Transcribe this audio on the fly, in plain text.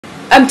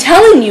I'm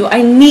telling you,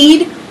 I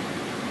need...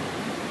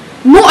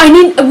 No,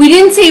 we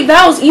didn't say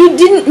vows. You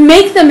didn't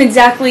make them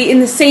exactly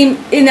in the same,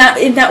 in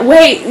that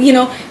way, you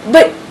know,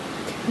 but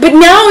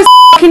now is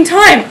fucking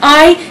time.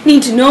 I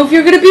need to know if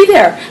you're going to be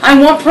there.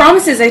 I want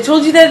promises. I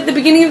told you that at the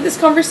beginning of this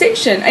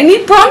conversation. I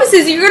need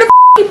promises that you're going to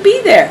fucking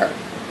be there.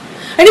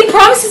 I need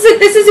promises that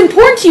this is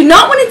important to you,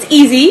 not when it's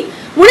easy,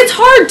 when it's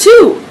hard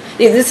too.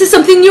 This is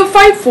something you'll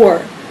fight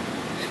for.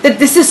 That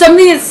this is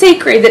something that's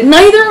sacred, that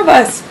neither of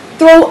us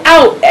throw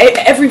out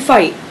every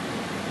fight.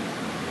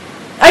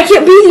 I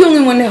can't be the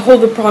only one to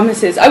hold the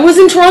promises. I was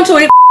in Toronto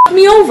and it f***ed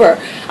me over.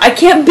 I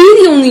can't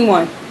be the only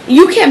one.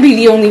 You can't be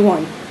the only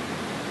one.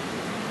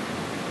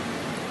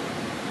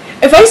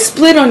 If I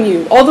split on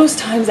you, all those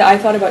times that I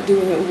thought about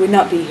doing it would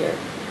not be here.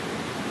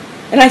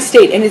 And I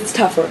stayed, and it's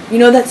tougher. You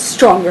know, that's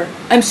stronger.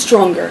 I'm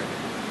stronger.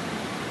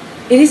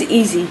 It is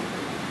easy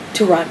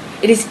to run.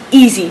 It is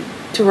easy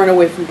to run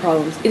away from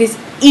problems. It is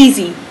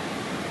easy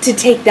to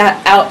take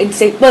that out and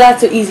say, well,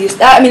 that's the easiest.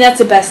 That's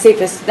the best,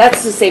 safest.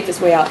 That's the safest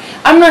way out.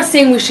 I'm not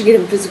saying we should get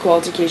in physical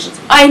altercations.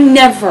 I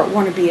never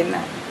want to be in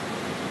that.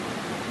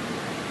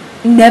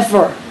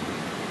 Never.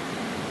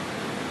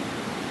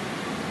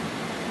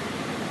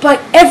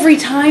 But every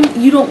time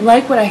you don't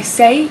like what I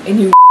say and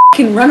you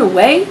can run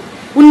away,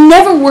 will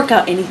never work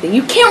out anything.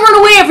 You can't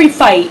run away every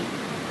fight.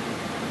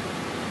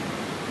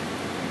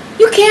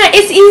 You can't.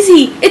 It's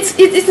easy.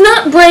 It's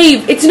not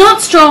brave. It's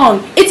not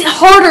strong. It's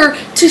harder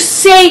to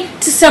say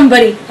to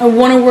somebody, I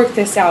want to work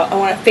this out. I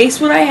want to face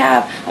what I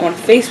have. I want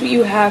to face what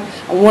you have.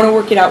 I want to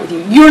work it out with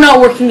you. You're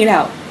not working it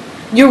out.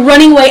 You're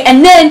running away,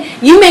 and then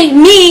you make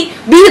me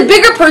be the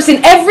bigger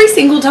person every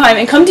single time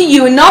and come to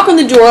you and knock on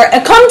the door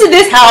and come to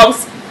this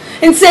house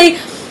and say,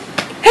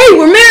 hey,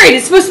 we're married.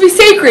 It's supposed to be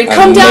sacred.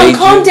 Calm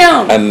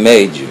down. I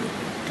made you.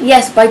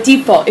 Yes, by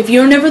default. If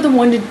you're never the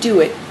one to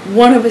do it,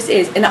 one of us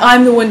is, and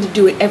I'm the one to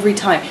do it every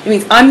time. It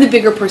means I'm the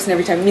bigger person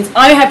every time. It means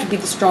I have to be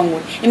the strong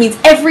one. It means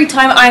every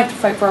time I have to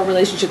fight for our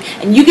relationship,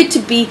 and you get to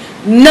be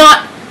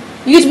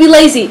you get to be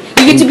lazy.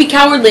 You get to be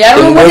cowardly. I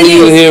don't know what it is.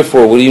 What are you here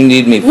for? What do you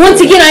need me for?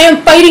 Once again, I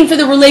am fighting for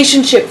the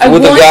relationship.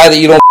 With a guy that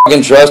you don't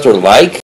fucking trust or like?